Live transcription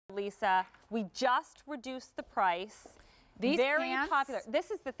Lisa, we just reduced the price. These Very pants, popular. This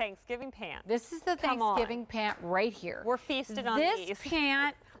is the Thanksgiving pant. This is the Thanksgiving pant right here. We're feasted on these. This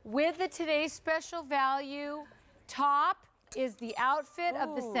pant with the today's special value top is the outfit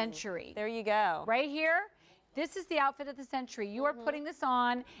of the century. There you go. Right here. This is the outfit of the century. You are putting this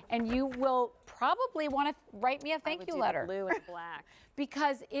on, and you will probably want to write me a thank you letter. Blue and black.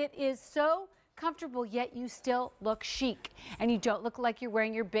 Because it is so comfortable, yet you still look chic, and you don't look like you're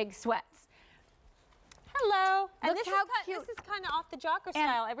wearing your big sweats. Hello. And Look this how is cute. This is kind of off the jogger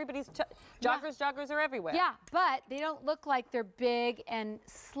style. Everybody's joggers are everywhere. Yeah, but they don't look like they're big and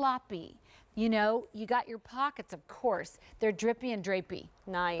sloppy. You know, you got your pockets, of course. They're drippy and drapey.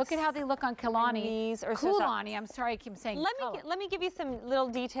 Nice. Look at how they look on Kalani. These are Kulani. I'm sorry, I keep saying Let me give you some little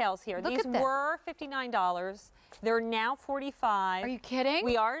details here. Look These at this. were $59. They're now $45. Are you kidding?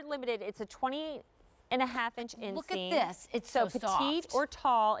 We are limited. It's a 20.5-inch inseam. Look at this. It's so petite soft. or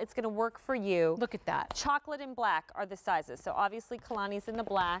tall, it's going to work for you. Look at that. Chocolate and black are the sizes. So obviously Kalani's in the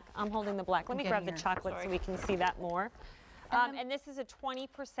black. I'm holding the black. Let me grab the chocolate so we can see that more. And this is a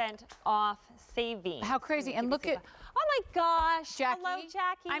 20% off saving. How crazy. And look at... Oh my gosh. Jackie. Hello,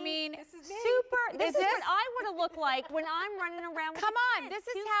 Jackie. I mean, this is super. This is what I want to look like when I'm running around with Come the on, kids. this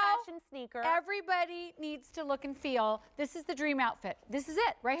is Cute how fashion sneaker. everybody needs to look and feel. This is the dream outfit. This is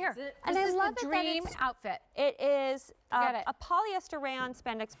it, right here. And This I is love the it that dream it's- outfit. It is Get it. a polyester rayon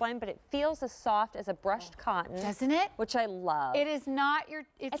spandex blend, but it feels as soft as a brushed cotton. Doesn't it? Which I love. It is not your...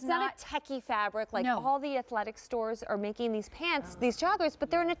 It's not a techie fabric like No. all the athletic stores are making these pants, these joggers,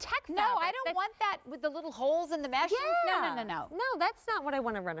 but they're in a tech fabric. No, I don't want that with the little holes in the mesh. Yeah. No. No, that's not what I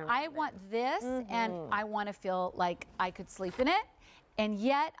want to run around I with. want this, and I want to feel like I could sleep in it, and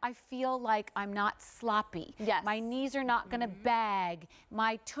yet I feel like I'm not sloppy. Yes. My knees are not going to bag.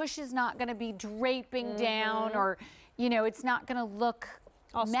 My tush is not going to be draping down, or, you know, it's not going to look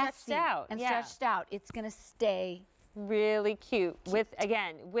All messy stretched out, and yeah. stretched out. It's going to stay. Really cute. With,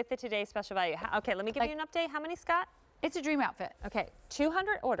 again, with the today's special value. Okay, let me give you an update. How many, Scott? It's a dream outfit. Okay,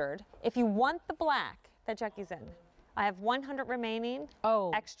 200 ordered. If you want the black that Jackie's in, I have 100 remaining.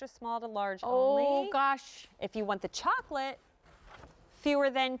 Oh. Extra small to large Oh, only. gosh. If you want the chocolate, fewer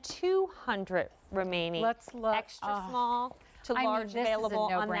than 200 remaining. Let's look. Extra small to I mean, large this is a available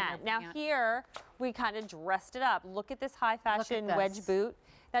on no-brainer that. Now pant. here, we kind of dressed it up. Look at this high fashion this. wedge boot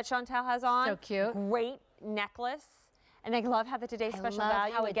that Chantel has on. So cute. Great necklace. And I love how the today's special love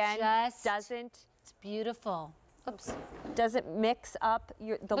value how it again just- doesn't Oops. doesn't mix up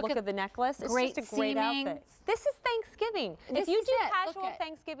the look at of the necklace. It's great just a great seaming. outfit. This is Thanksgiving. This if you is do it. Look casual at-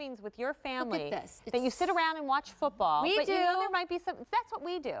 Thanksgivings with your family, this. that you sit around and watch football, We but you know do. there might be some. That's what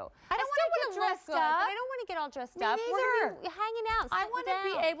we do. I don't wanna get dressed good, up. But I don't want to get all dressed Me up. We're neither. gonna be hanging out. I sitting want to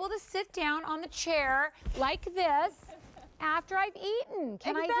be down. able to sit down on the chair like this after I've eaten.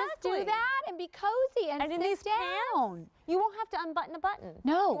 Can I just do Exactly. that and be cozy and And in sit these down? pants, you won't have to unbutton a button.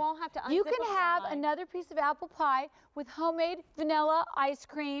 No. You won't have to unzip You can a have side. another piece of apple pie with homemade vanilla ice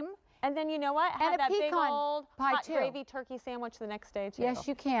cream. And then you know what? And Have a that big pecan old pie hot too. gravy turkey sandwich the next day too. Yes,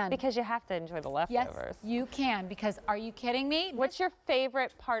 you can. Because you have to enjoy the Yes, leftovers. you can, because are you kidding me? What's your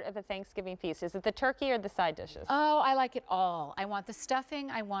favorite part of a Thanksgiving feast? Is it the turkey or the side dishes? Oh, I like it all. I want the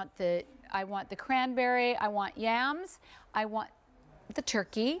stuffing, I want the cranberry, I want yams, I want the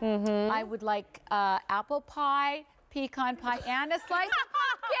turkey. I would like apple pie, pecan pie, and a slice of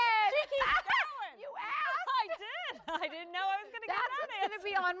pumpkin. You asked. I did. I didn't know I was going to get That's that what's going to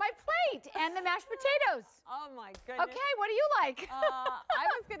be on my plate, and the mashed potatoes. Oh my goodness. Okay, what do you like? I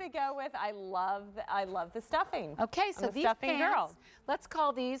was going to go with I love the stuffing. Okay, so I'm a these stuffing pants, girl. let's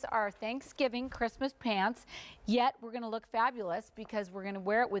call these our Thanksgiving Christmas pants, yet we're going to look fabulous because we're going to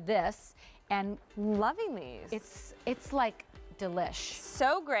wear it with this, and Loving these. it's like delish.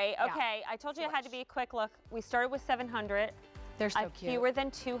 So great. Yeah. Okay, I told you it had to be a quick look. We started with 700. They're so I have cute. fewer than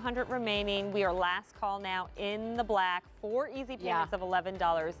 200 remaining. We are last call now in the black. 4 easy payments of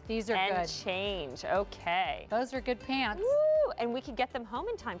 $11. These are and good. change. Okay. Those are good pants. Woo! And we can get them home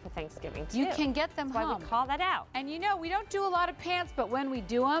in time for Thanksgiving too. You can get them That's why home. we call that out. And you know, we don't do a lot of pants, but when we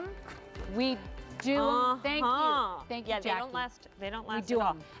do them, we do them. Thank you. Thank you, Yeah, Jackie. they don't last do at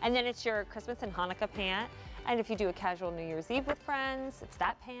all. 'em. And then it's your Christmas and Hanukkah pant. And if you do a casual New Year's Eve with friends, it's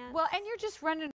that pant. Well, and you're just running